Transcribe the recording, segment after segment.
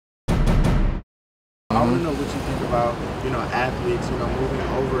I want to know what you think about, athletes, moving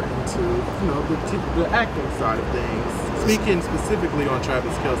over into, the acting side of things. Speaking specifically on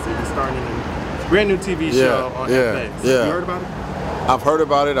Travis Kelce, he's starting a brand new TV show on FX. You heard about it? I've heard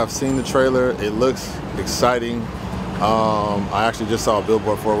about it. I've seen the trailer. It looks exciting. I actually just saw a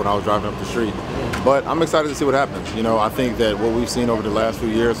billboard for it when I was driving up the street. But I'm excited to see what happens. I think that what we've seen over the last few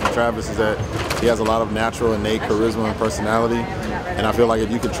years from Travis is that he has a lot of natural, innate charisma and personality. And I feel like if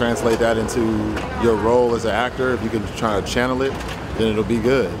you can translate that into your role as an actor, if you can try to channel it, then it'll be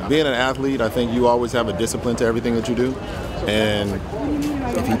good. Being an athlete, I think you always have a discipline to everything that you do. And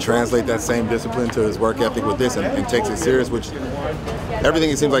if he translates that same discipline to his work ethic with this and takes it serious, which everything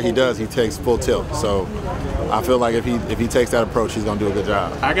it seems like he does, he takes full tilt. So I feel like if he takes that approach, he's gonna do a good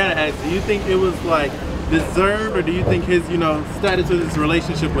job. I gotta ask, do you think it was like deserved, or do you think his status with his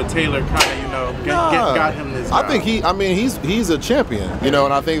relationship with Taylor kind of got him this job? I think he's a champion, and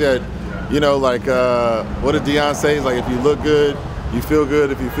I think that what did Deion say? He's like, if you look good, you feel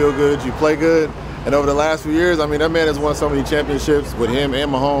good. If you feel good, you play good. And over the last few years, that man has won so many championships with him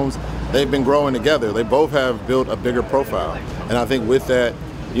and Mahomes. They've been growing together. They both have built a bigger profile, and I think with that,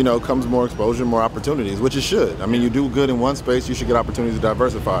 comes more exposure, more opportunities, which it should. You do good in one space, you should get opportunities to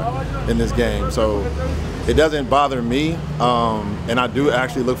diversify in this game. So it doesn't bother me, and I do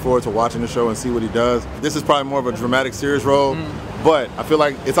actually look forward to watching the show and see what he does. This is probably more of a dramatic, serious role, but I feel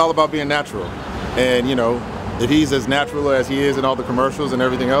like it's all about being natural. And if he's as natural as he is in all the commercials and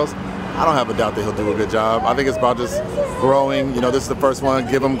everything else, I don't have a doubt that he'll do a good job. I think it's about just growing. This is the first one,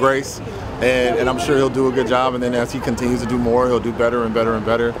 give him grace. And I'm sure he'll do a good job, and then as he continues to do more, he'll do better and better and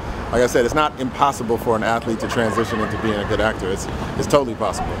better. Like I said, it's not impossible for an athlete to transition into being a good actor. It's totally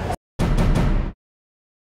possible.